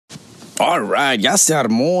All right, ya se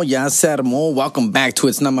armó, ya se armó. Welcome back to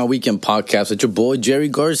It's Not My Weekend podcast with your boy Jerry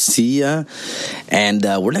Garcia, and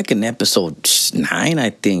we're like in episode 9,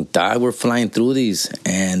 I think. Dog, we're flying through these,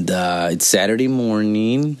 and it's Saturday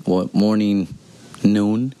morning,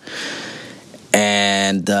 noon,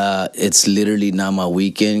 and it's literally not my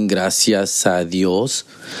weekend. Gracias a Dios.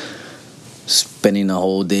 Spending a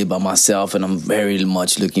whole day by myself, and I'm very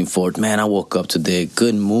much looking forward. Man, I woke up today.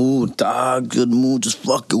 Good mood, dog. Good mood. Just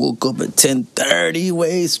fucking woke up at 10:30.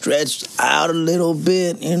 Way stretched out a little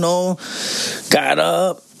bit, you know. Got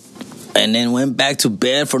up, and then went back to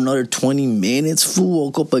bed for another 20 minutes. Fool.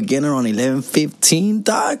 Woke up again around 11:15,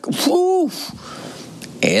 dog. Woo.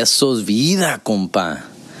 Eso es vida, compa.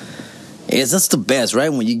 That's the best,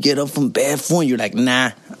 right? When you get up from bed, fool, you're like,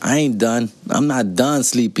 nah, I ain't done. I'm not done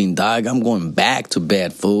sleeping, dog. I'm going back to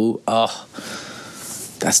bed, fool. Oh,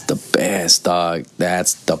 that's the best, dog.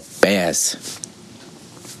 That's the best.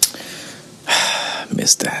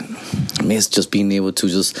 Miss that. Miss just being able to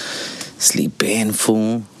just sleep in,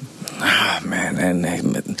 fool. Man, and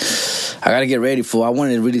I gotta get ready, fool. I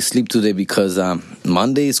wanted to really sleep today because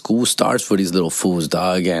Monday school starts for these little fools,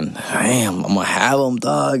 dog. And I'm gonna have them,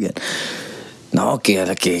 dog. And no, que a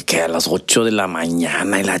las 8 de la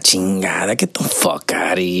mañana y la chingada. Get the fuck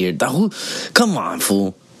out of here. Come on,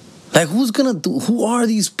 fool. Like, who are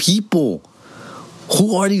these people?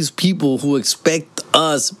 Who are these people who expect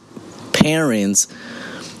us parents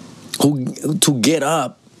to get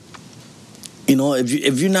up? You know,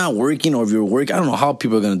 if you're not working or if you're working, I don't know how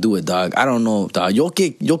people are going to do it, dog. I don't know, dog. Yo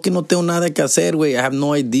que no tengo nada que hacer, güey. I have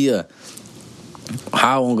no idea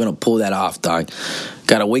how I'm going to pull that off, dog.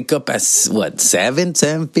 Gotta wake up at,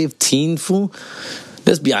 7:15, fool?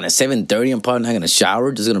 Let's be honest, 7:30, I'm probably not gonna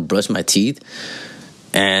shower, just gonna brush my teeth,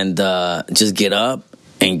 and just get up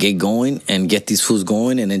and get going and get these fools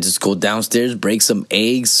going, and then just go downstairs, break some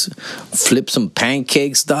eggs, flip some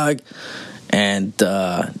pancakes, dog. And,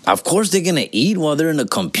 of course, they're going to eat while they're in the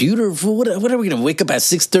computer. Fool. What are we going to wake up at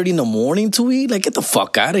 6:30 in the morning to eat? Like, get the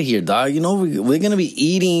fuck out of here, dog. You know, we're going to be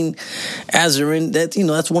eating as they're in that. You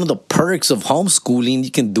know, that's one of the perks of homeschooling.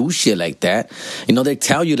 You can do shit like that. You know, they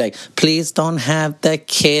tell you, like, please don't have the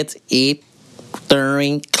kids eat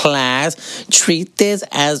during class. Treat this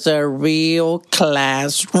as a real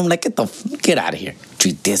classroom. Like, get out of here.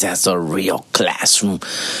 Treat this as a real classroom.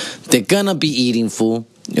 They're going to be eating, fool.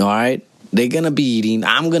 All right? They're going to be eating.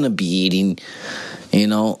 I'm going to be eating, you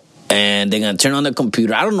know, and they're going to turn on the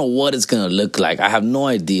computer. I don't know what it's going to look like. I have no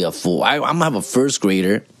idea, fool. I'm going to have a first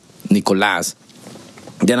grader, Nicolas.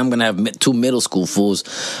 Then I'm going to have 2 middle school fools.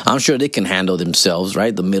 I'm sure they can handle themselves,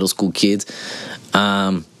 right? The middle school kids.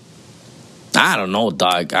 I don't know,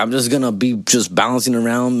 dog. I'm just going to be just bouncing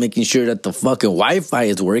around, making sure that the fucking Wi-Fi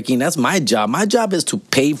is working. That's my job. My job is to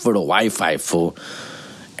pay for the Wi-Fi, fool.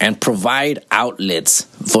 And provide outlets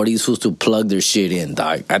for these fools to plug their shit in,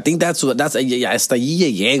 dog. I think that's hasta allí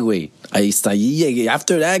llegué, güey. Hasta allí llegué.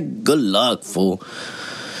 After that, good luck, fool.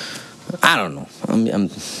 I don't know.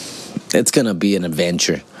 It's going to be an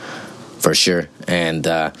adventure, for sure. And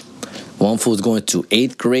one fool's going to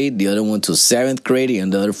 8th grade, the other one to 7th grade,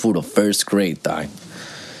 and the other fool to 1st grade, dog.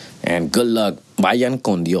 And good luck. Vayan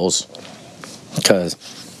con Dios. Because,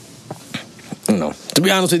 you know, to be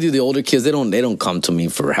honest with you, the older kids, they don't come to me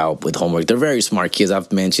for help with homework. They're very smart kids. I've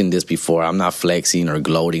mentioned this before. I'm not flexing or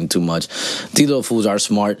gloating too much. These little fools are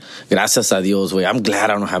smart. Gracias a Dios, way. I'm glad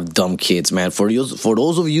I don't have dumb kids, man. For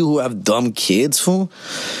those of you who have dumb kids, fool,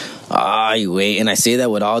 and I say that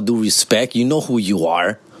with all due respect, you know who you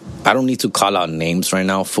are. I don't need to call out names right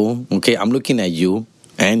now, fool. Okay, I'm looking at you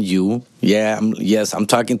and you. Yeah, I'm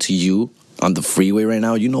talking to you on the freeway right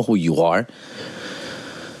now. You know who you are.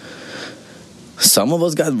 Some of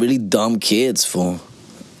us got really dumb kids, fool.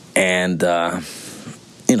 And,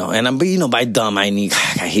 you know, and by dumb, I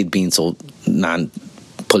hate being so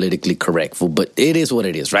non-politically correct, fool. But it is what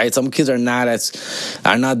it is, right? Some kids are not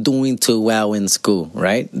doing too well in school,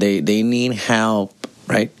 right? They need help,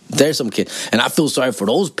 right? There's some kids. And I feel sorry for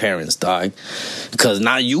those parents, dog. Because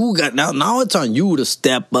now it's on you to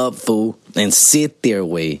step up, fool, and sit their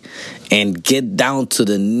way and get down to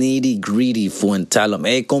the nitty-gritty, fool, and tell them,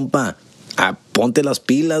 hey, compa, ponte las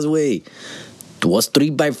pilas, güey. What's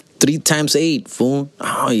 3 times 8, fool?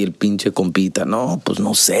 Ay, el pinche compita. No, pues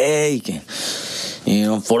no sé. You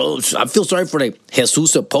know, for those, I feel sorry for the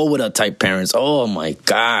Jesus Sepulveda type parents. Oh, my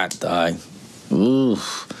God, dog. Ooh.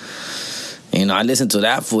 You know, I listen to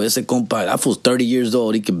that fool. Ese compa, that fool's 30 years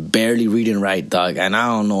old. He can barely read and write, dog. And I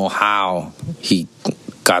don't know how he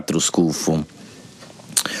got through school, fool.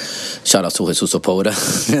 Shout out to Jesus Sepulveda.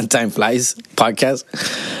 Time Flies podcast,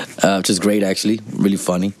 which is great, actually. Really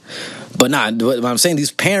funny. But what I'm saying,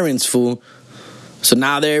 these parents, fool. So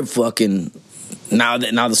now they're fucking. Now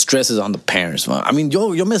the stress is on the parents, man. I mean, yo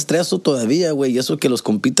me estreso todavía, güey. Y eso que los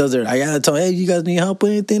compitas there, I gotta tell, hey, you guys need help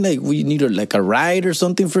with anything? Like, we need a ride or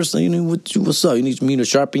something for, you know, what's up? You need me to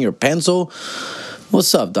sharpen your pencil?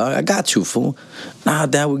 What's up, dog? I got you, fool. Nah,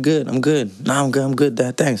 Dad, we're good. I'm good. Nah, I'm good,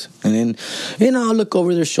 Dad. Thanks. And then, you know, I'll look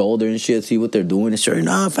over their shoulder and shit, see what they're doing. And sure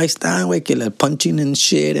enough, I stand, güey, que like punching and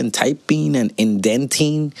shit and typing and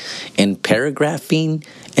indenting and paragraphing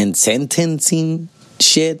and sentencing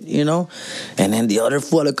shit, you know. And then the other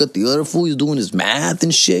fool, I look at the other fool, he's doing his math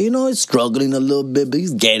and shit, you know. He's struggling a little bit, but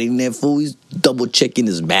he's getting there, fool. He's double checking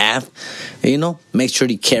his math, you know. Make sure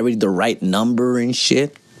he carried the right number and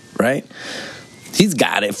shit, right? He's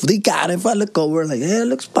got it. He got it. If I look over, like, yeah, it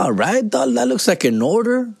looks about right, dog. That looks like an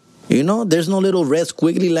order, you know. There's no little red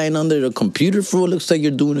squiggly line under the computer, fool. Looks like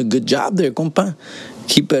you're doing a good job there, compa.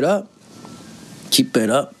 Keep it up. Keep it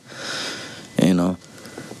up, you know.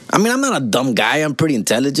 I mean, I'm not a dumb guy. I'm pretty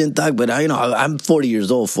intelligent, dog. But I'm 40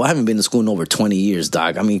 years old, fool. I haven't been to school in over 20 years,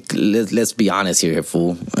 dog. I mean, let's be honest here,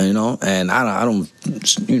 fool. You know, and I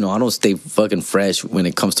don't stay fucking fresh when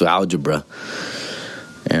it comes to algebra.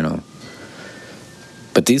 You know,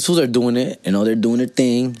 but these fools are doing it. You know, they're doing their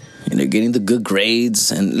thing. And they're getting the good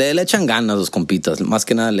grades. And le echan ganas los compitas. Más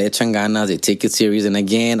que nada, le echan ganas. They take it serious. And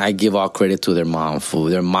again, I give all credit to their mom, fool.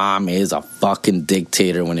 Their mom is a fucking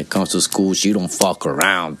dictator when it comes to school. She don't fuck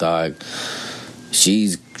around, dog.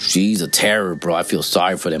 She's a terror, bro. I feel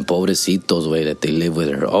sorry for them pobrecitos, way that they live with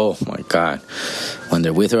her. Oh my God, when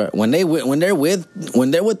they're with her, when they're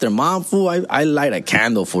with their mom, fool, I light a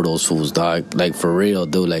candle for those fools, dog. Like for real,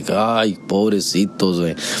 dude. Like pobrecitos,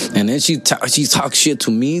 way. And then she talks shit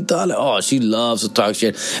to me, dog. Like, oh, she loves to talk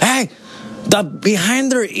shit. Hey,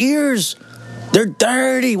 behind their ears, they're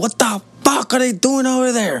dirty. What the fuck are they doing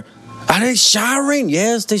over there? Are they showering?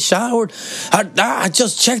 Yes, they showered. I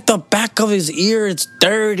just checked the back of his ear. It's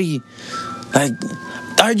dirty. Like,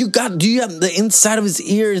 do you have the inside of his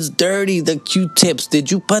ear is dirty? The Q-tips.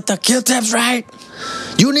 Did you put the Q-tips right?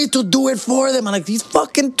 You need to do it for them. I'm like, he's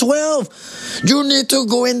fucking 12. You need to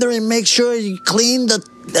go in there and make sure you clean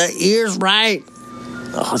the ears right.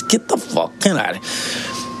 Oh, get the fucking out of here.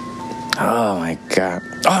 Oh, my God.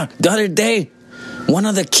 Oh, the other day, one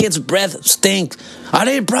of the kids' breath stinks. Are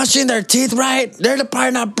they brushing their teeth right? They're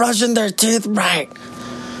probably not brushing their teeth right.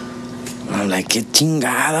 I'm like, que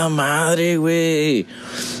chingada madre, güey.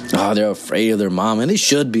 Oh, they're afraid of their mom, and they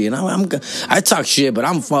should be. And I talk shit, but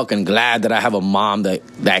I'm fucking glad that I have a mom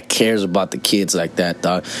that cares about the kids like that,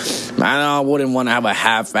 dog. I wouldn't want to have a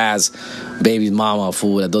half-ass baby mama,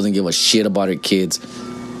 fool, that doesn't give a shit about her kids.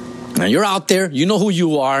 Now, you're out there. You know who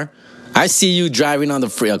you are. I see you driving on the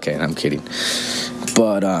free. Okay, I'm kidding.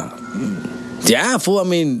 But, yeah, fool, I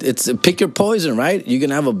mean, it's pick your poison, right? You're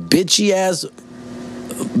going to have a bitchy-ass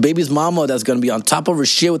baby's mama that's going to be on top of her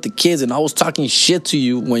shit with the kids and always talking shit to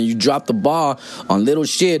you when you drop the ball on little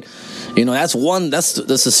shit. You know, that's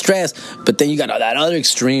a stress. But then you got that other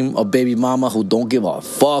extreme of baby mama who don't give a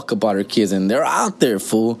fuck about her kids. And they're out there,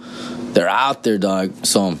 fool. They're out there, dog.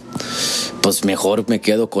 So, pues mejor me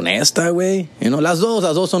quedo con esta, güey. You know, las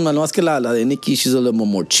dos son más que la de Nikki. She's a little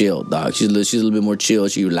more chill, dog. She's a little bit more chill.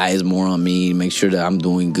 She relies more on me, make sure that I'm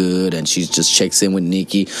doing good, and she just checks in with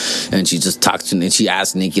Nikki, and she just talks to, and she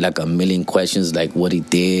asks Nikki like a million questions, like what he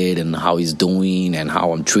did and how he's doing and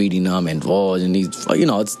how I'm treating him, and he's, you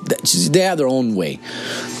know, they have their own way.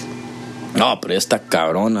 No, pero esta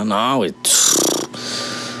cabrona, no,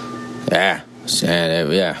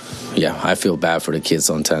 yeah, I feel bad for the kids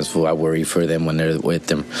sometimes, fool. I worry for them when they're with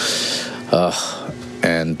them.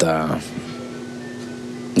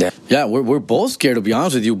 Yeah, we're both scared, to be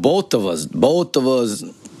honest with you. Both of us,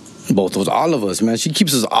 all of us, man. She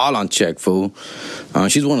keeps us all on check, fool.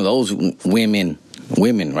 She's one of those women,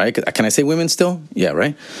 right? Can I say women still? Yeah,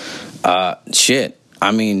 right? Shit.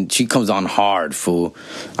 I mean, she comes on hard, fool.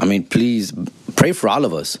 I mean, please pray for all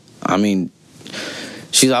of us. I mean,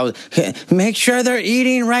 she's always, make sure they're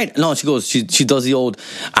eating right. No, she goes, she does the old,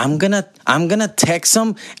 I'm gonna text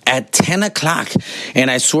them at 10 o'clock. And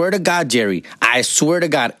I swear to God, Jerry, I swear to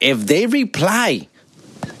God, if they reply,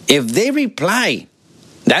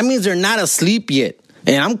 that means they're not asleep yet.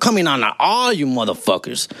 And I'm coming on all you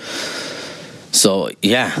motherfuckers. So,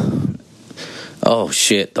 yeah. Oh,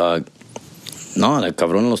 shit, dog. No, el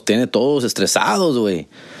cabrón los tiene todos estresados, güey.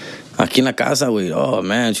 Aquí en la casa, güey. Oh,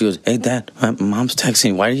 man. She goes, hey, Dad, my mom's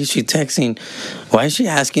texting. Why is she texting? Why is she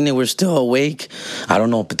asking if we're still awake? I don't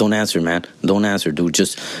know, but don't answer, man. Don't answer, dude.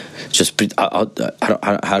 Just I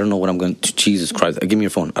don't know what I'm going to... Jesus Christ. Give me your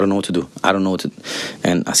phone. I don't know what to do. I don't know what to...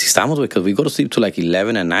 And así estamos, güey, because we go to sleep till like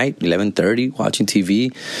 11 at night, 11:30, watching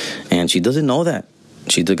TV, and she doesn't know that.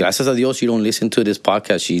 Gracias a Dios, she don't listen to this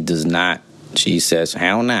podcast. She does not. She says,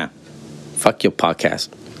 hell nah. Fuck your podcast.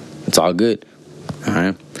 It's all good. All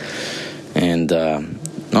right. And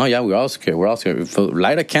no, yeah, we're all scared.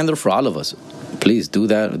 Light a candle for all of us. Please do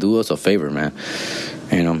that. Do us a favor, man.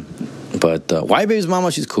 You know. But white baby's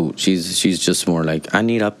mama, she's cool. She's just more like, I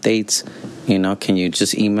need updates. You know, can you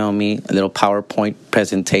just email me a little PowerPoint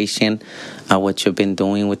presentation of what you've been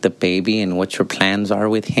doing with the baby and what your plans are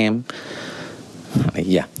with him? Like,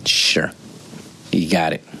 yeah, sure. You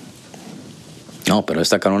got it. No, pero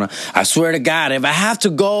esta carona, I swear to God, if I have to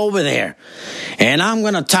go over there and I'm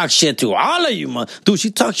going to talk shit to all of you, dude, she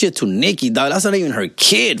talks shit to Nikki, dog. That's not even her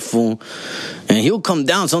kid, fool. And he'll come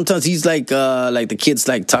down. Sometimes he's like the kids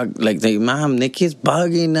talk, Mom, Nikki's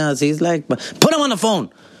bugging us. He's like, put him on the phone.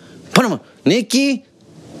 Put him on. Nikki,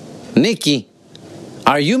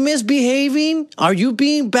 are you misbehaving? Are you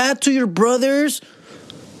being bad to your brothers?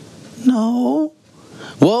 No.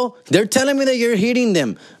 Well, they're telling me that you're hitting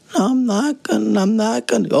them. I'm not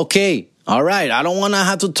gonna. Okay, all right. I don't want to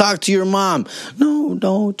have to talk to your mom.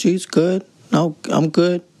 No, she's good. No, I'm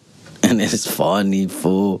good. And it's funny,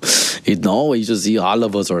 fool. You just see all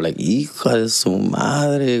of us are like, hija de su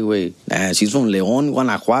madre, güey. Nah, she's from León,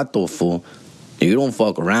 Guanajuato, fool. You don't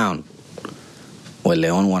fuck around with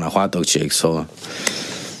León, Guanajuato chicks. So,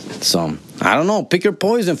 I don't know. Pick your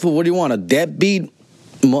poison, fool. What do you want? A deadbeat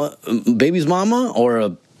baby's mama or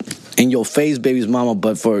a in-your-face baby's mama,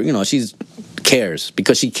 but for, she cares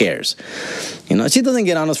because she cares. She doesn't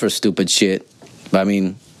get on us for stupid shit. I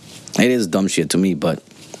mean, it is dumb shit to me, but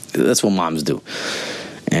that's what moms do.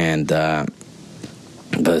 And,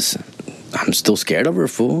 but I'm still scared of her,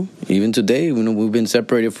 fool. Even today, we've been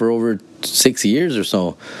separated for over 6 years or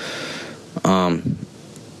so. 7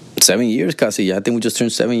 years, casi. I think we just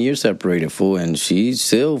turned 7 years separated, fool. And she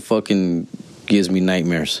still fucking gives me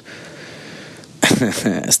nightmares.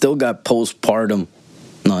 I still got postpartum.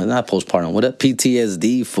 No, not postpartum. What a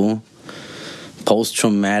PTSD, fool.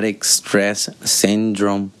 Post-traumatic stress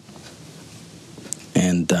syndrome.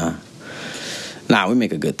 And, we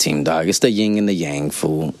make a good team, dog. It's the yin and the yang,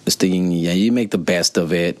 fool. It's the yin and yang. You make the best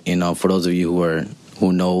of it. For those of you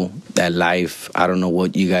who know that life, I don't know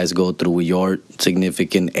what you guys go through with your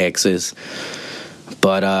significant exes.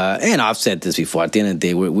 But, and I've said this before, at the end of the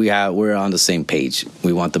day, we're on the same page.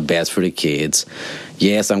 We want the best for the kids.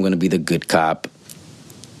 Yes, I'm going to be the good cop.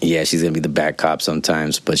 Yeah, she's going to be the bad cop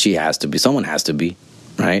sometimes, but she has to be. Someone has to be,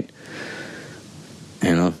 right?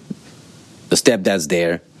 The stepdad's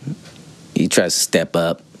there. He tries to step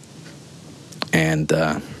up. And,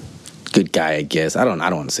 good guy, I guess. I don't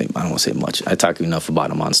want to say much. I talk enough about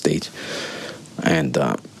him on stage. And,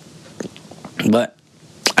 but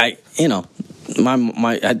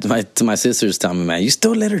my sisters tell me, man, you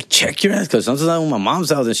still let her check your ass? Because sometimes I'm at my mom's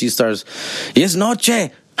house and she starts, yes, noche,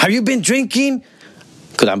 have you been drinking?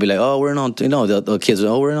 Because I'll be like, oh, we're in the kids,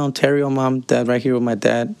 oh, we're in Ontario, Mom, Dad, right here with my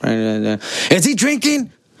dad. Is he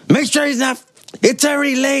drinking? Make sure he's not, it's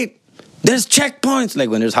already late. There's checkpoints. Like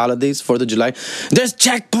when there's holidays, 4th of July, there's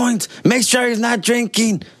checkpoints. Make sure he's not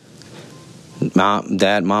drinking.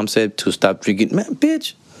 Mom said to stop drinking. Man,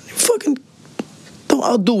 bitch, you fucking...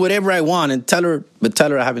 I'll do whatever I want and tell her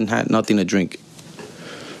I haven't had nothing to drink.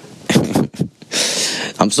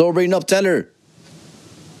 I'm sober enough. Tell her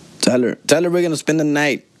we're going to spend the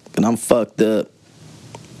night and I'm fucked up.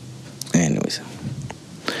 Anyways,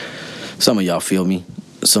 some of y'all feel me.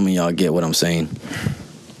 Some of y'all get what I'm saying.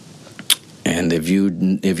 And if you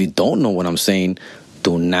don't know what I'm saying,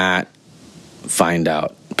 do not find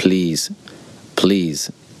out. Please.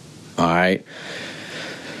 All right?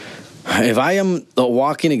 If I am a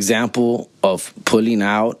walking example of pulling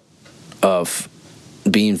out, of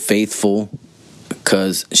being faithful,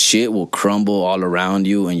 because shit will crumble all around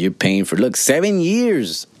you and you're paying for... Look, 7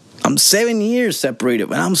 years. I'm 7 years separated,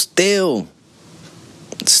 but I'm still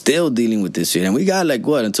dealing with this shit. And we got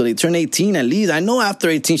until they turn 18 at least. I know after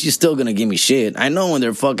 18 she's still going to give me shit. I know when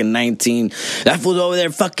they're fucking 19, that fool's over there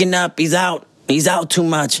fucking up. He's out too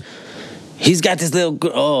much. He's got this little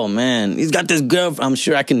girl. Oh, man. He's got this girl. I'm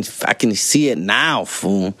sure I can see it now,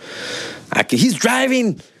 fool. He's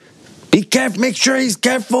driving. Be careful. Make sure he's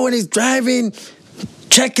careful when he's driving.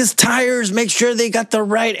 Check his tires. Make sure they got the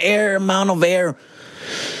right amount of air.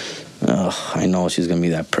 Oh, I know she's going to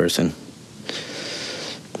be that person.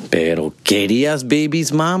 Pero querías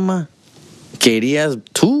babies, mama. Querías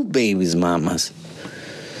two babies, mamas.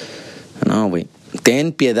 No, güey.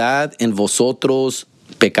 Ten piedad en vosotros,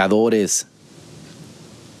 pecadores.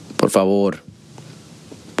 Por favor.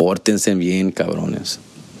 Pórtense bien, cabrones.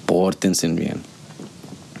 Pórtense bien.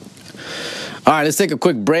 All right, let's take a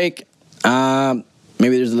quick break.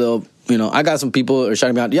 Maybe there's a little, I got some people are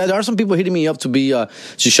shouting me out. Yeah, there are some people hitting me up to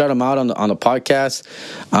shout them out on the podcast.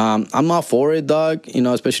 I'm not for it, dog.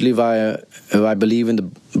 Especially if I believe in the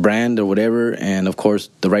brand or whatever, and of course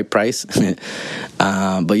the right price.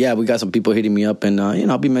 But yeah, we got some people hitting me up, and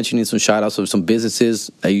I'll be mentioning some shout outs of some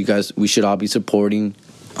businesses that we should all be supporting.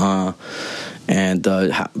 And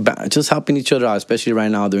just helping each other out, especially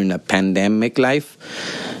right now during the pandemic life.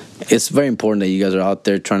 It's very important that you guys are out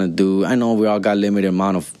there trying to do. I know we all got limited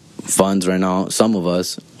amount of funds right now, some of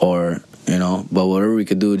us, but whatever we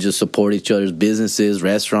could do, just support each other's businesses,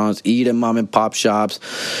 restaurants, eat at mom and pop shops,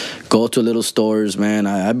 go to little stores, man.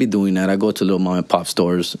 I'd be doing that. I go to little mom and pop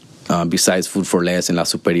stores. Besides Food for Less and La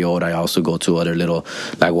Superior, I also go to other little,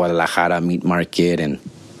 like Guadalajara Meat Market and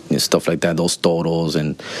stuff like that, those Toros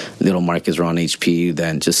and little markets around HP,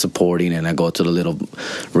 then just supporting. And I go to the little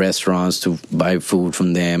restaurants to buy food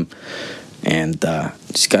from them. And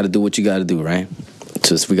just got to do what you got to do, right?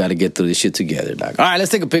 Just we got to get through this shit together, dog. All right,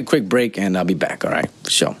 let's take a quick break, and I'll be back, all right?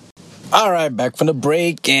 For sure. All right, back from the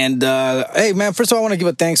break. And, hey, man, first of all, I want to give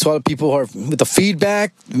a thanks to all the people who are with the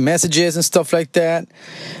feedback, messages, and stuff like that.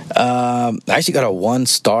 I actually got a 1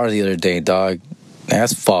 star the other day, dog.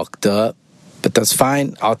 That's fucked up. But that's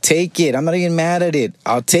fine. I'll take it. I'm not even mad at it.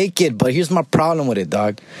 I'll take it. But here's my problem with it,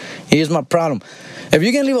 dog. Here's my problem. If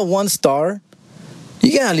you're going to leave a 1 star,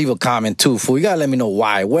 you got to leave a comment too, fool. You got to let me know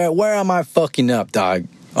why. Where am I fucking up, dog?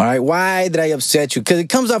 All right? Why did I upset you? Because it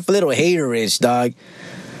comes off a little haterish, dog.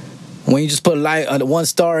 When you just put 1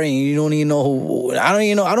 star and you don't even know who.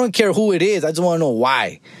 I don't care who it is. I just want to know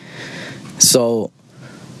why. So,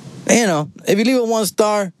 if you leave a 1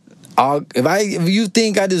 star, if you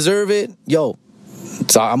think I deserve it, yo,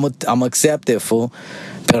 so I'm accept it, fool.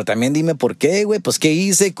 Pero también dime por qué, güey. Pues qué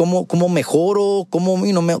hice, cómo mejoro, cómo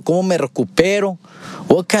me recupero.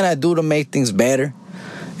 What can I do to make things better?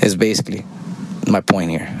 Is basically my point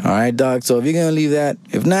here. All right, dog. So if you're gonna leave that,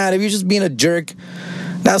 if not, if you're just being a jerk,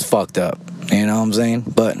 that's fucked up. You know what I'm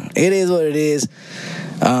saying? But it is what it is.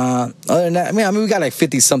 Other than that, I mean, we got like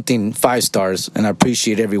 50-something 5 stars, and I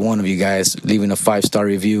appreciate every one of you guys leaving a 5-star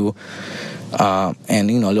review, and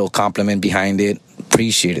a little compliment behind it.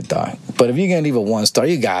 Appreciate it, dog. But if you're gonna leave a 1 star,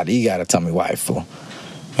 you gotta tell me why, fool.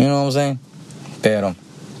 You know what I'm saying? Pero,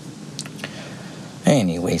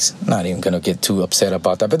 anyways, not even gonna get too upset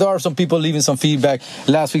about that. But there are some people leaving some feedback.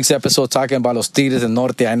 Last week's episode talking about Los Tigres del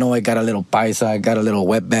Norte. I know I got a little paisa, I got a little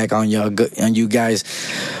wetback on you guys,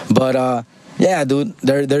 but yeah, dude,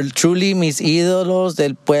 they're truly mis ídolos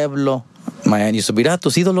del pueblo. Man used to be, mira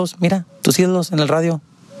tus ídolos en el radio,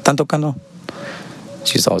 están tocando.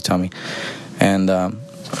 She's always telling me. And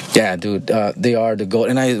yeah, dude, they are the GOAT.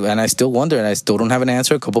 And I still wonder, and I still don't have an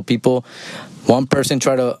answer. A couple people, one person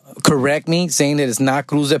tried to correct me, saying that it's not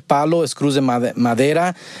Cruz de Palo, it's Cruz de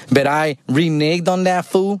Madera. But I reneged on that,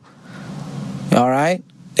 fool. All right?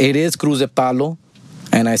 It is Cruz de Palo.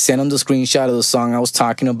 And I sent him the screenshot of the song I was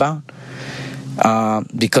talking about.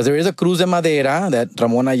 Because there is a Cruz de Madera that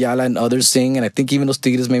Ramon Ayala and others sing, and I think even Los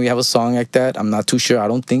Tigres maybe have a song like that. I'm not too sure. I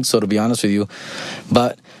don't think so, to be honest with you.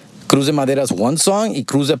 But Cruz de Madera is one song, y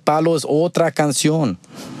Cruz de Palo is otra canción.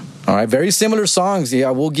 All right, very similar songs. Yeah,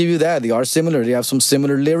 I will give you that. They are similar. They have some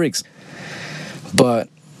similar lyrics. But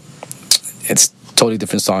it's a totally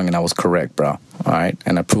different song, and I was correct, bro. All right,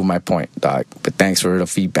 and I proved my point, dog. But thanks for the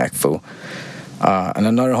feedback, fool. And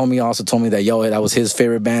another homie also told me that, that was his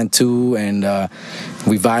favorite band too, and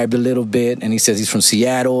we vibed a little bit, and he says he's from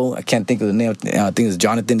Seattle. I can't think of the name. I think it's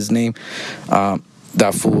Jonathan, his name.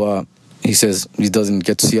 That fool, he says he doesn't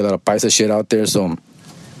get to see a lot of paisa shit out there, so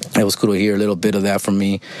it was cool to hear a little bit of that from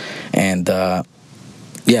me. And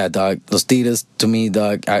yeah, dog, Los Tigres, to me,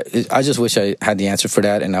 dog, I just wish I had the answer for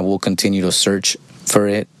that, and I will continue to search for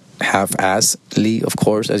it, half-assly, of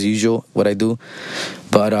course, as usual, what I do.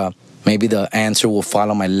 But maybe the answer will fall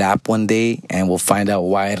on my lap one day, and we'll find out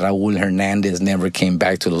why Raul Hernandez never came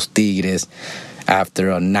back to Los Tigres after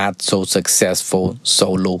a not-so-successful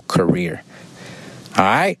solo career. All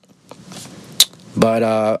right? But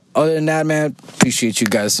other than that, man, appreciate you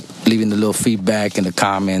guys leaving the little feedback in the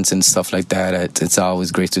comments and stuff like that. It's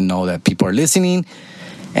always great to know that people are listening.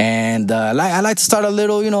 And I like to start a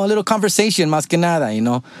little conversation, más que nada,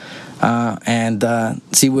 and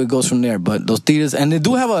see where it goes from there. But those Tigres, and they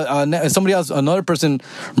do have somebody else, another person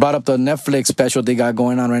brought up the Netflix special they got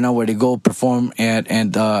going on right now, where they go perform at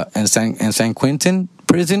San Quentin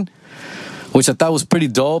prison, which I thought was pretty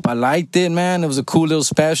dope. I liked it, man. It was a cool little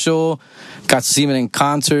special. Got to see him in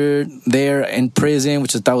concert there in prison,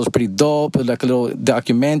 which I thought was pretty dope. It was like a little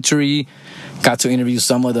documentary. Got to interview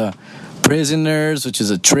some of the prisoners, which is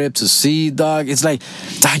a trip to see, dog. It's like,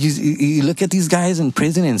 dog, you look at these guys in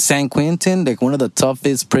prison in San Quentin, like one of the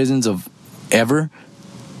toughest prisons of ever,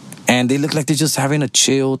 and they look like they're just having a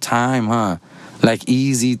chill time, huh? Like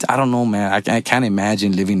easy. I don't know, man. I can't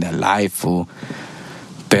imagine living that life, fool.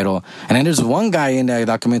 Pero, and then there's one guy in that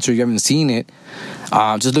documentary, you haven't seen it.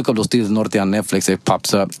 Just look up Los Tigres del Norte on Netflix, it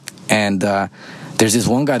pops up. And there's this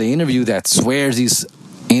one guy they interview that swears he's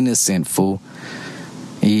innocent, fool.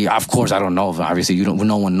 Of course, I don't know. Obviously,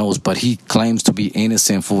 no one knows, but he claims to be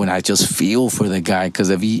innocent, fool. And I just feel for the guy, because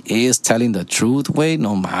if he is telling the truth, way,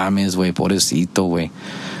 no mames, way, pobrecito, way.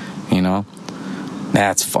 You know?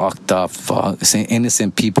 That's fucked up. Fuck.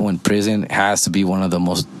 Innocent people in prison has to be one of the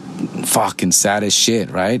most fucking saddest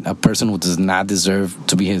shit, right? A person who does not deserve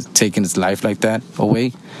to be taking his life like that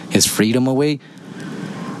away, his freedom away.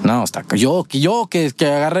 No, yo que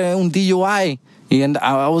agarré un DUI and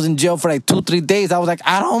I was in jail for like 2-3 days. I was like,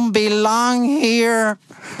 I don't belong here.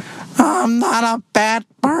 I'm not a bad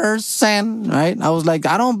person, right? I was like,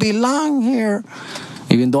 I don't belong here,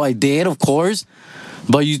 even though I did, of course.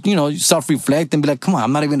 But you self-reflect and be like, come on,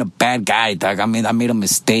 I'm not even a bad guy, dog. I made a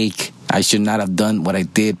mistake. I should not have done what I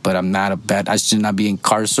did, but I should not be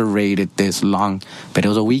incarcerated this long. But it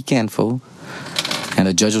was a weekend, fool. And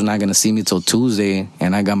the judge was not going to see me till Tuesday,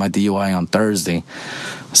 and I got my DUI on Thursday.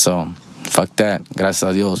 So, fuck that. Gracias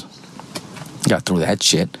a Dios. Got through that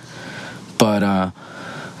shit. But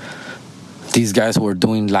these guys who are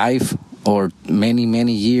doing life or many,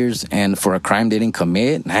 many years, and for a crime they didn't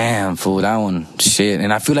commit, man, fool, that one, shit.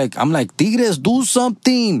 And I feel like, I'm like, Tigres, do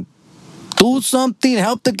something. Do something.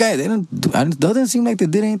 Help the guy. It doesn't seem like they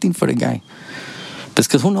did anything for the guy.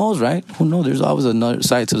 Because who knows, right? Who knows? There's always another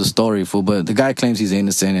side to the story, fool. But the guy claims he's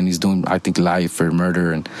innocent, and he's doing, I think, life for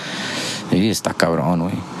murder, and he está cabrón,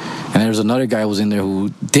 way. And there's another guy who was in there who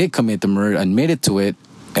did commit the murder, admitted to it,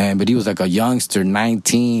 but he was like a youngster,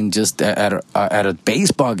 19, just at a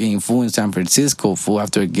baseball game, fool, in San Francisco, fool,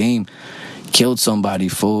 after a game, killed somebody,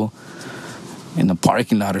 fool, in the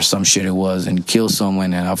parking lot or some shit it was, and killed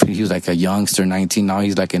someone. And he was like a youngster, 19. Now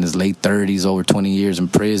he's like in his late 30s, over 20 years in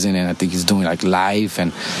prison, and I think he's doing like life.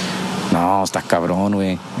 And no, está cabrón,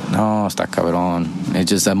 wey. No, está cabrón. It's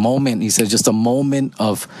just a moment. He said, just a moment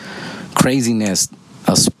of craziness,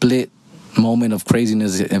 a split moment of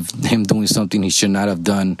craziness of him doing something he should not have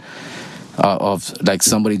done, of like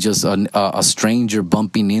somebody just a stranger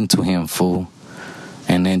bumping into him, fool,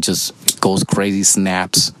 and then just goes crazy,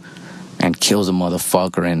 snaps, and kills a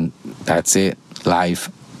motherfucker, and that's it.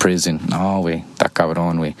 Life, prison. No, güey. Está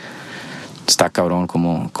cabrón, güey. Está cabrón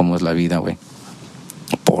como es la vida, güey.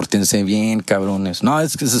 Pórtense bien, cabrones. No,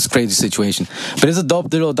 it's a crazy situation. But it's a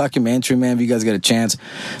dope little documentary, man, if you guys get a chance.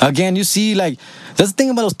 Again, you see, like, that's the thing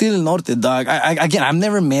about Los Tigres del Norte, dog. Again, I've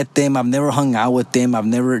never met them. I've never hung out with them. I've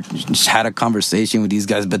never had a conversation with these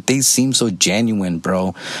guys, but they seem so genuine,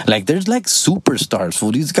 bro. Like, there's, like, superstars,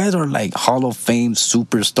 fool. These guys are, like, Hall of Fame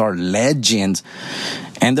superstar legends.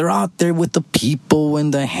 And they're out there with the people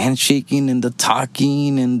and the handshaking and the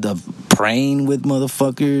talking and the praying with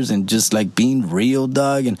motherfuckers and just like being real,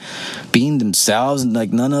 dog, and being themselves. And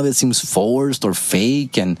like none of it seems forced or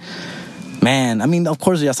fake. And man, I mean, of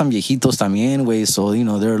course, ya son viejitos también, güey. So, you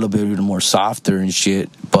know, they're a little bit more softer and shit.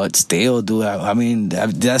 But still, dude, I mean,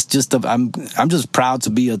 that's just, I'm just proud to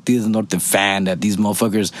be a Tigres del Norte fan, that these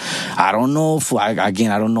motherfuckers, I don't know, I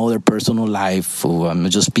don't know their personal life. I'm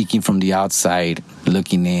just speaking from the outside,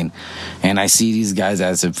 looking in. And I see these guys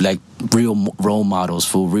as if, like, real role models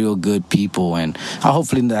for real good people. And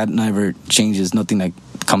hopefully that never changes, nothing like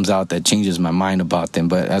comes out that changes my mind about them.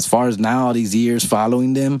 But as far as now, all these years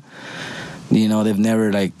following them, you know, they've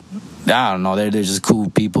never, like, I don't know, they're just cool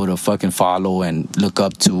people to fucking follow and look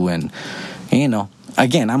up to. And, you know,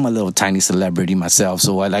 again, I'm a little tiny celebrity myself,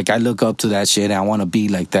 so I look up to that shit, and I want to be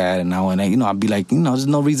like that. And I want to, you know, I'll be like, you know, there's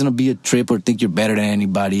no reason to be a trip or think you're better than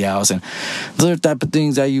anybody else. And those are the type of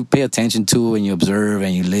things that you pay attention to and you observe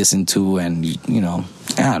and you listen to, and, you know,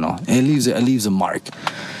 I don't know, it leaves a mark.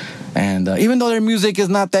 And even though their music is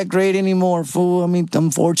not that great anymore, fool, I mean,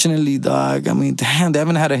 unfortunately, dog, I mean, damn, they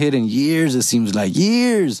haven't had a hit in years, it seems like,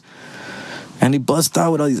 years. And they bust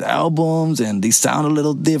out with all these albums, and they sound a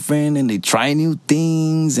little different, and they try new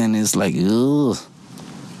things, and it's like, ugh.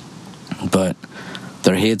 But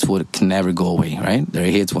their hits can never go away, right? Their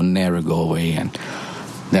hits will never go away, and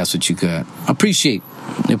that's what you could appreciate.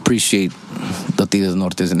 Appreciate the Tigres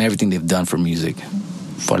Nortes and everything they've done for music,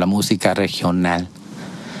 for la música regional,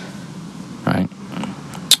 right?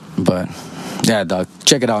 But yeah, dog,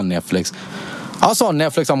 check it out on Netflix. Also on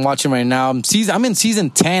Netflix, I'm watching right now. I'm in season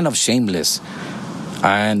 10 of Shameless,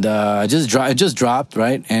 and it just dropped,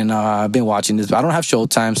 right? And I've been watching this. I don't have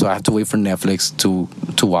Showtime, so I have to wait for Netflix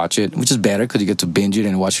to watch it, which is better because you get to binge it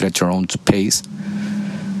and watch it at your own pace.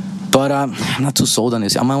 But I'm not too sold on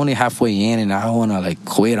this. I'm only halfway in, and I don't want to like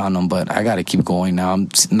quit on them, but I got to keep going now. I'm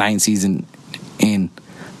 9 seasons in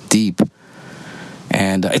deep.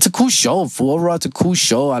 And it's a cool show. Overall, it's a cool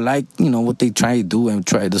show. I like, what they try to do and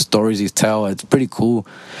try the stories they tell. It's pretty cool.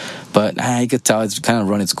 But I could tell it's kind of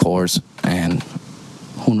run its course. And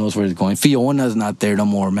who knows where it's going. Fiona's not there no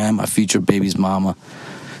more, man. My future baby's mama.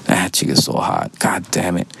 That chick is so hot. God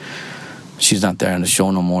damn it. She's not there on the show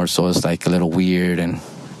no more, so it's like a little weird. And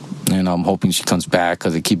I'm hoping she comes back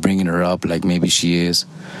because they keep bringing her up like maybe she is.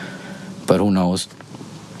 But who knows.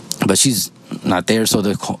 But she's not there, so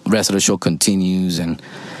the rest of the show continues. And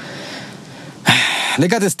they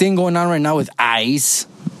got this thing going on right now with ICE,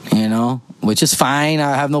 which is fine.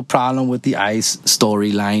 I have no problem with the ICE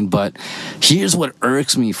storyline. But here's what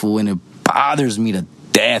irks me, fool, and it bothers me to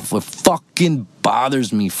death. What fucking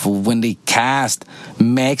bothers me, fool, when they cast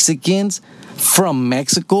Mexicans from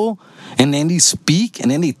Mexico, and then they speak,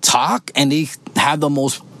 and then they talk, and they have the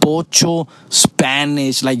most pocho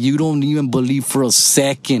Spanish, like you don't even believe for a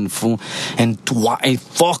second, fool. And it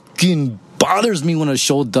fucking bothers me when a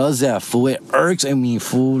show does that, fool. It irks at me,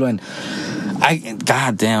 fool. And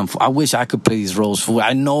goddamn, I wish I could play these roles, fool.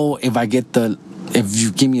 I know if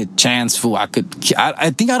you give me a chance, fool, I could. I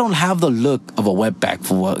think I don't have the look of a wetback,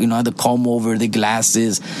 fool. The comb over, the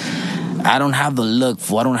glasses. I don't have the look,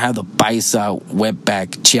 fool. I don't have the paisa,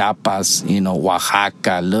 wetback, Chiapas,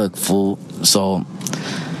 Oaxaca look, fool. So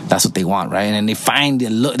that's what they want, right? And they find the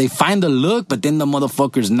look, but then the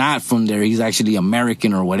motherfucker's not from there. He's actually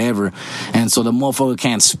American or whatever. And so the motherfucker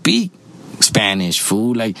can't speak Spanish,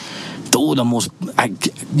 fool. Like, dude,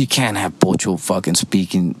 you can't have pocho fucking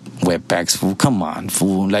speaking wetbacks, fool. Come on,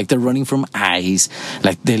 fool. Like, they're running from ICE.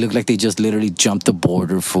 Like, they look like they just literally jumped the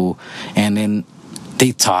border, fool. And then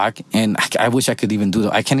they talk, and I wish I could even do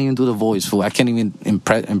I can't even do the voice, fool. I can't even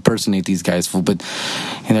impersonate these guys, fool. But,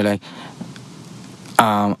 and they're like,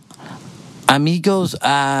 amigos,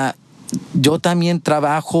 yo también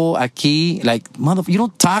trabajo aquí. Like, you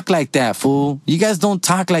don't talk like that, fool. You guys don't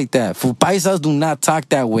talk like that, fool. Paisas do not talk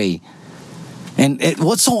that way. And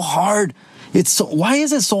what's so hard? Why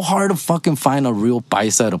is it so hard to fucking find a real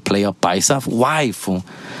paisa to play a paisa? Why, fool?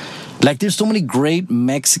 Like, there's so many great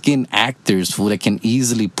Mexican actors, fool, that can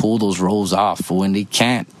easily pull those roles off, fool, and they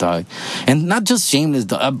can't, dog. And not just Shameless,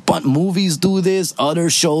 but movies do this, other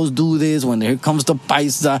shows do this. When here comes the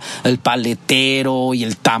paisa, el paletero, y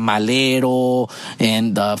el tamalero,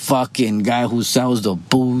 and the fucking guy who sells the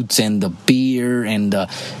boots and the beer, and the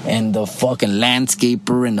fucking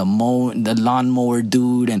landscaper, and the lawnmower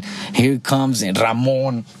dude, and here comes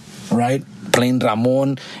Ramon, right? Playing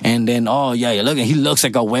Ramon, and then he looks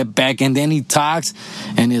like a wetback, and then he talks,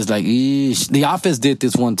 and it's like, eesh. The Office did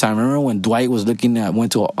this one time. Remember when Dwight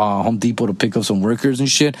went to Home Depot to pick up some workers and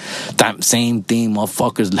shit? That same thing,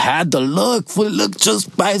 motherfuckers had the look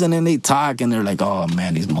just paisa, and then they talk, and they're like, oh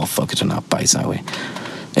man, these motherfuckers are not paisa way.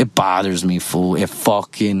 It bothers me, fool. It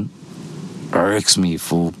fucking irks me,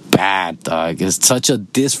 fool. Bad, dog. It's such a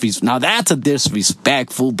disrespect. Now that's a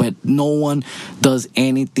disrespect, fool, but no one does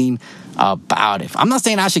anything about it. I'm not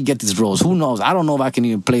saying I should get these roles. Who knows? I don't know if I can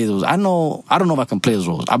even play those. I don't know if I can play those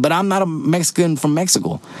roles. But I'm not a Mexican from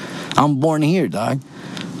Mexico. I'm born here, dog.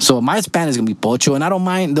 So my Spanish is gonna be pocho, and I don't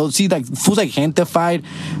mind. They'll see like fools like Gentified,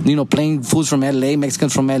 playing fools from LA,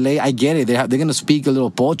 Mexicans from LA. I get it. They're gonna speak a little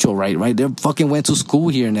pocho, right? They fucking went to school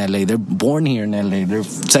here in LA. They're born here in LA. They're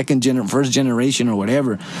first generation or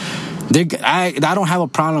whatever. I don't have a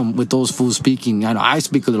problem with those fools speaking. I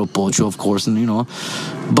speak a little pocho, of course, and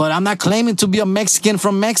but I'm not claiming to be a Mexican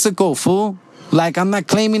from Mexico, fool. Like, I'm not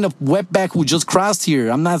claiming a wetback who just crossed here.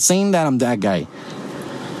 I'm not saying that I'm that guy.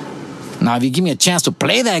 Now, if you give me a chance to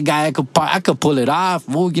play that guy, I could pull it off.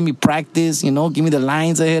 Fool, give me practice, give me the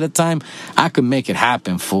lines ahead of time. I could make it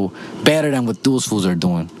happen, fool. Better than what those fools are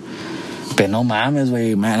doing. But no mames,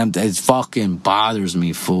 way, man. It fucking bothers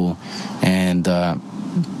me, fool. And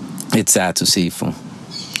it's sad to see, fool.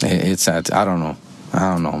 It's sad. I don't know,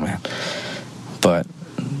 man. But,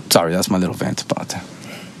 sorry, that's my little rant about that.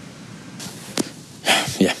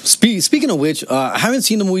 Yeah. Speaking of which, I haven't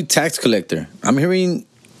seen the movie Tax Collector. I'm hearing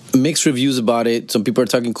mixed reviews about it. Some people are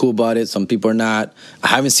talking cool about it. Some people are not. I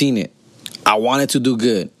haven't seen it. I want it to do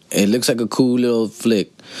good. It looks like a cool little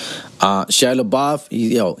flick. Shia LaBeouf,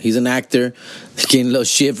 he's an actor. He's getting a little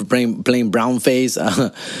shit for playing brown face. I've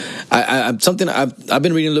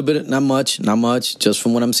been reading a little bit, not much, just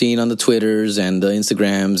from what I'm seeing on the Twitters and the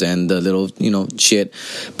Instagrams and the little, shit.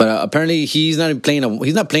 But apparently he's not playing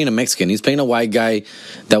a Mexican. He's playing a white guy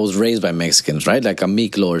that was raised by Mexicans, right? Like a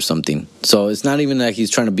Miklo or something. So it's not even like he's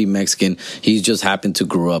trying to be Mexican. He just happened to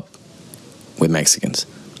grow up with Mexicans.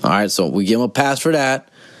 All right, so we give him a pass for that,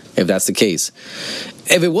 if that's the case.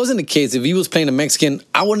 If it wasn't the case, if he was playing a Mexican,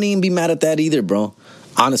 I wouldn't even be mad at that either, bro.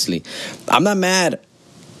 Honestly. I'm not mad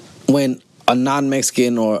when a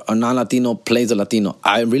non-Mexican or a non-Latino plays a Latino.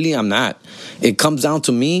 I really am not. It comes down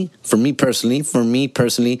to me, for me personally,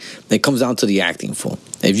 it comes down to the acting, fool.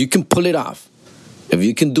 If you can pull it off, if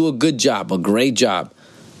you can do a good job, a great job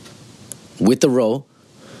with the role,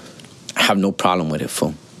 I have no problem with it,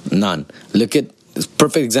 fool. None. Look at this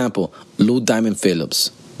perfect example, Lou Diamond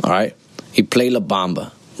Phillips, all right? He played La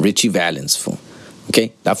Bamba, Richie Valens, fool.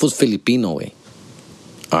 Okay? That was Filipino way.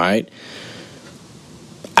 All right?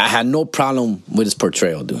 I had no problem with his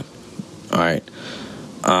portrayal, dude. All right?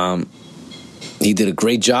 He did a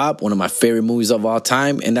great job, one of my favorite movies of all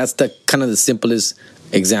time, and that's the kind of the simplest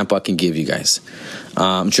example I can give you guys.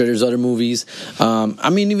 I'm sure there's other movies.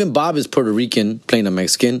 Even Bob is Puerto Rican, playing a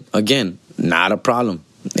Mexican. Again, not a problem.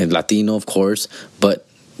 And Latino, of course, but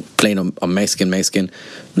playing a Mexican,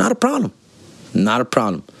 not a problem. Not a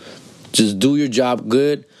problem. Just do your job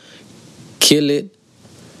good, kill it,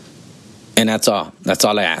 and that's all. That's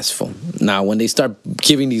all I ask for. Now, when they start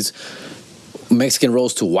giving these Mexican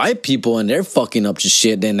roles to white people and they're fucking up just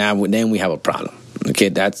shit, then we have a problem. Okay,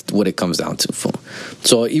 that's what it comes down to. For.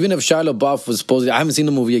 So even if Shia LaBeouf was supposedly, I haven't seen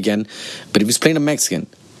the movie again, but if he's playing a Mexican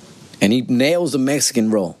and he nails the Mexican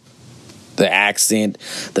role, the accent,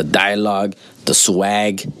 the dialogue, the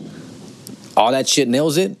swag, all that shit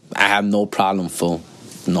nails it, I have no problem, fool.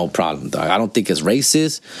 No problem, dog. I don't think it's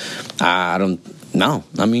racist. No.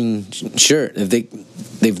 I mean, sure, if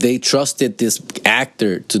they trusted this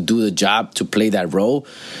actor to do the job, to play that role,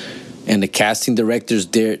 and the casting directors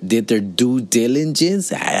did their due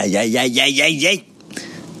diligence, and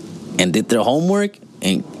did their homework,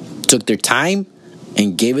 and took their time,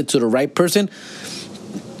 and gave it to the right person,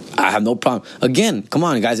 I have no problem. Again, come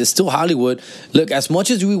on, guys. It's still Hollywood. Look, as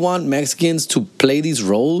much as we want Mexicans to play these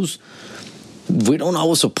roles, we don't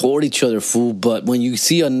always support each other, fool. But when you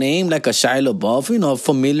see a name like a Shia LaBeouf, a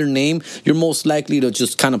familiar name, you're most likely to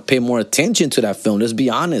just kind of pay more attention to that film. Let's be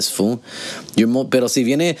honest, fool. Pero si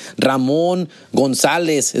viene Ramon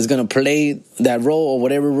Gonzalez is going to play that role or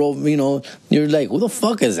whatever role, you're like, who the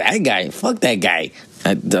fuck is that guy? Fuck that guy.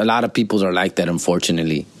 A lot of people are like that,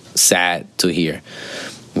 unfortunately. Sad to hear.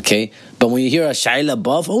 Okay, but when you hear a Shia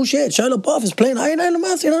LaBeouf, oh shit, Shia LaBeouf is playing Ay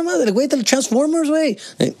nomás, like wait till the Transformers way.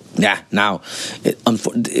 Yeah, now,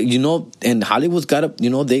 and Hollywood's got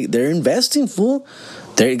to, they're investing, fool.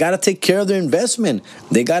 They got to take care of their investment.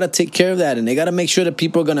 They got to take care of that, and they got to make sure that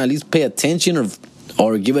people are gonna at least pay attention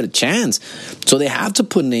or give it a chance. So they have to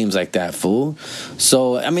put names like that, fool.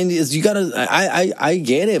 So I mean, you gotta. I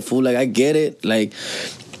get it, fool. Like I get it. Like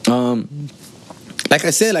I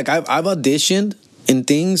said, like I've auditioned in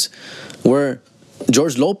things where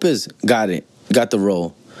George Lopez got the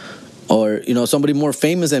role, or somebody more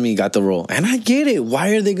famous than me got the role, and I get it. Why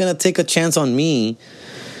are they gonna take a chance on me,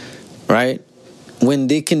 right? When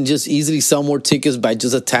they can just easily sell more tickets by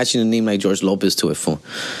just attaching a name like George Lopez to it. For,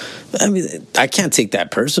 I mean, I can't take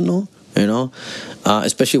that personal,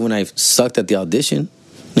 especially when I sucked at the audition,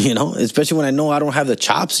 especially when I know I don't have the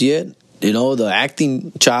chops yet, the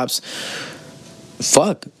acting chops.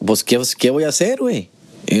 Fuck, pues ¿qué voy a hacer, güey?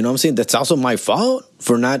 You know what I'm saying? That's also my fault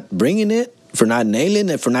for not bringing it, for not nailing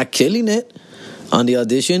it, for not killing it on the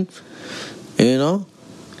audition. They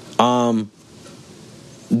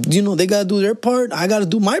gotta do their part. I gotta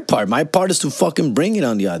do my part. My part is to fucking bring it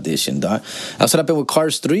on the audition, dog. That's what happened with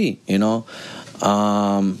Cars 3, I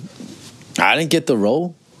didn't get the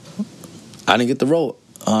role.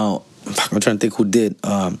 I'm trying to think who did.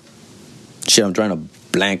 I'm trying to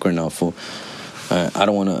blank right now, fool. I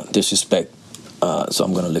don't want to disrespect, so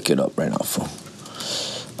I'm going to look it up right now, fool.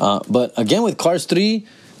 But again, with Cars 3,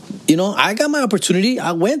 I got my opportunity.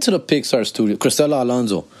 I went to the Pixar studio. Cristela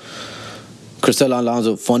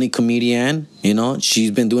Alonso, funny comedian,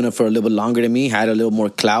 she's been doing it for a little bit longer than me, had a little more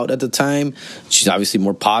clout at the time. She's obviously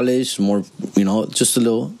more polished, more, just a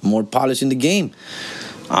little more polished in the game.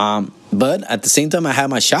 But at the same time, I had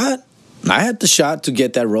my shot. I had the shot to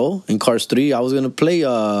get that role in Cars 3. I was going to play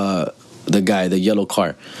the guy, the yellow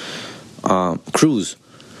car, Cruz.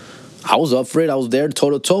 I was up for it. I was there toe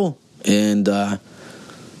to toe, and I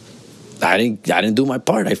didn't do my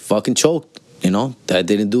part. I fucking choked. I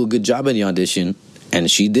didn't do a good job in the audition, and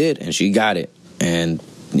she did, and she got it. And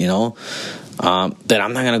that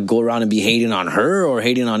I'm not gonna go around and be hating on her or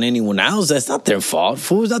hating on anyone else. That's not their fault.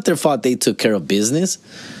 Fool, it's not their fault. They took care of business.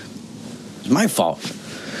 It's my fault.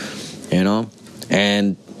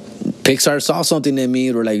 And Pixar saw something in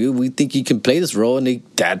me. They're like, we think you can play this role, and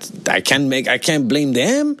I can't blame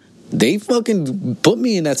them. They fucking put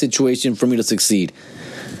me in that situation for me to succeed.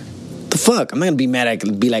 The fuck? I'm not gonna be mad. I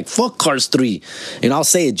can be like, fuck Cars 3. I'll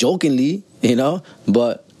say it jokingly,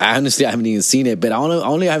 but I haven't even seen it. But I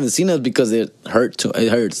only haven't seen it because it hurts.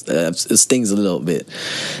 It stings a little bit.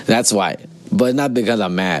 That's why. But not because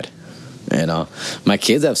I'm mad. My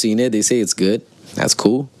kids have seen it. They say it's good. That's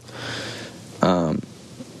cool.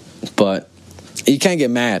 But you can't get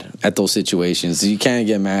mad at those situations. You can't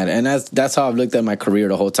get mad, and that's how I've looked at my career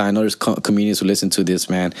the whole time. I know there's comedians who listen to this,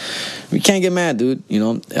 man. You can't get mad, dude.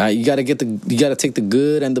 You gotta take the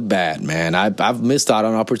good and the bad, man. I've missed out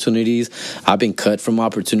on opportunities. I've been cut from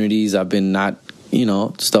opportunities. I've been not,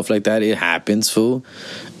 stuff like that. It happens, fool.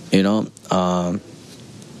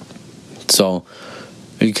 So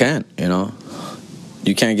you can't,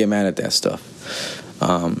 you can't get mad at that stuff.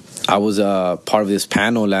 I was part of this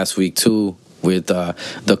panel last week too, with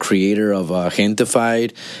the creator of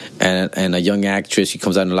Gentified and a young actress. She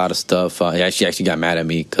comes out in a lot of stuff. She actually got mad at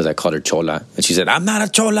me because I called her Chola. And she said, I'm not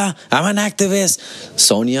a Chola, I'm an activist.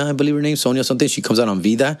 Sonia, I believe her name, Sonia something. She comes out on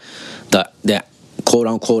Vida, the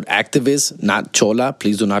quote-unquote activist, not Chola.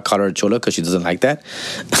 Please do not call her a Chola because she doesn't like that.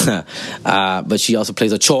 But she also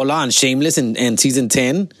plays a Chola on Shameless in season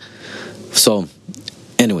 10. So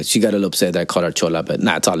anyway, she got a little upset that I called her Chola, but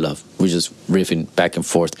it's all love. We're just riffing back and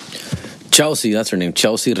forth. Chelsea, that's her name,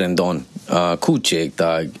 Chelsea Rendon. Cool chick,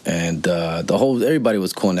 dog. And everybody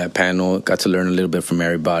was cool in that panel. Got to learn a little bit from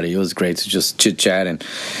everybody. It was great to just chit-chat. And,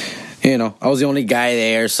 I was the only guy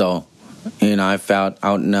there, so, I felt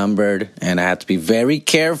outnumbered. And I had to be very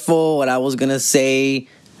careful what I was going to say.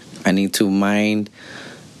 I need to mind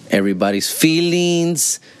everybody's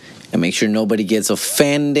feelings and make sure nobody gets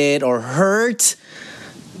offended or hurt.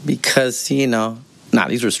 Because, these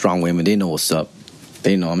are strong women. They know what's up.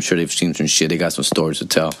 They know. I'm sure they've seen some shit. They got some stories to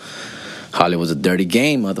tell. Hollywood's a dirty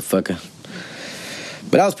game, motherfucker.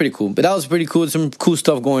 But that was pretty cool. There's some cool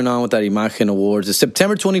stuff going on with that Imagen Awards. It's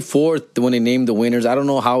September 24th when they name the winners. I don't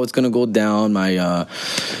know how it's going to go down. My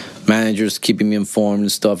manager's keeping me informed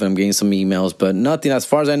and stuff, and I'm getting some emails. But nothing. As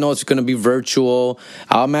far as I know, it's going to be virtual.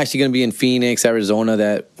 I'm actually going to be in Phoenix, Arizona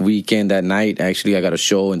that weekend, that night. Actually, I got a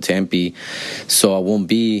show in Tempe, so I won't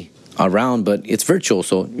be around. But it's virtual,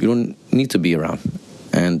 so you don't need to be around.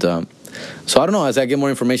 And so I don't know. As I get more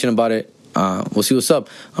information about it, we'll see what's up.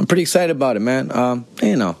 I'm pretty excited about it, man. I'm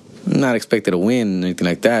not expected to win or anything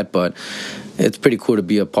like that, but it's pretty cool to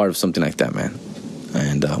be a part of something like that, man.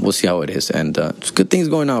 And we'll see how it is. And it's good things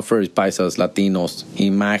going on for Paisas, Latinos.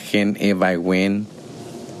 Imagen, if I win,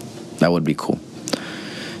 that would be cool.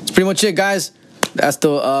 That's pretty much it, guys. That's the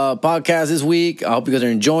podcast this week. I hope you guys are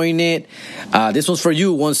enjoying it. This one's for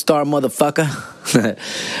you, 1-star motherfucker.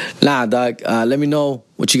 Nah, dog. Let me know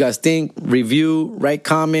what you guys think. Review, write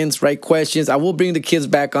comments, write questions. I will bring the kids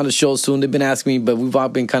back on the show soon. They've been asking me, but we've all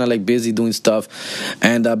been kind of like busy doing stuff.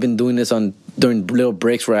 And I've been doing this during little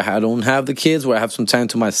breaks where I don't have the kids, where I have some time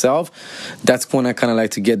to myself. That's when I kind of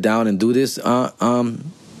like to get down and do this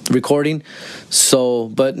recording. So,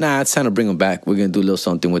 but it's time to bring them back. We're gonna do a little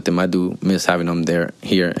something with them. I do miss having them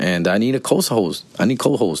here, and I need a co-host.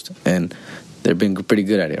 And they've been pretty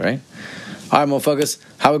good at it, right? All right, motherfuckers,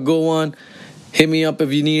 have a good one. Hit me up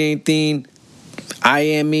if you need anything.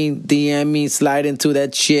 IM me, DM me, slide into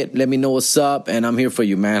that shit. Let me know what's up, and I'm here for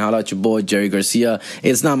you, man. Holla at your boy Jerry Garcia.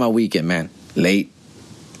 It's not my weekend, man. Late.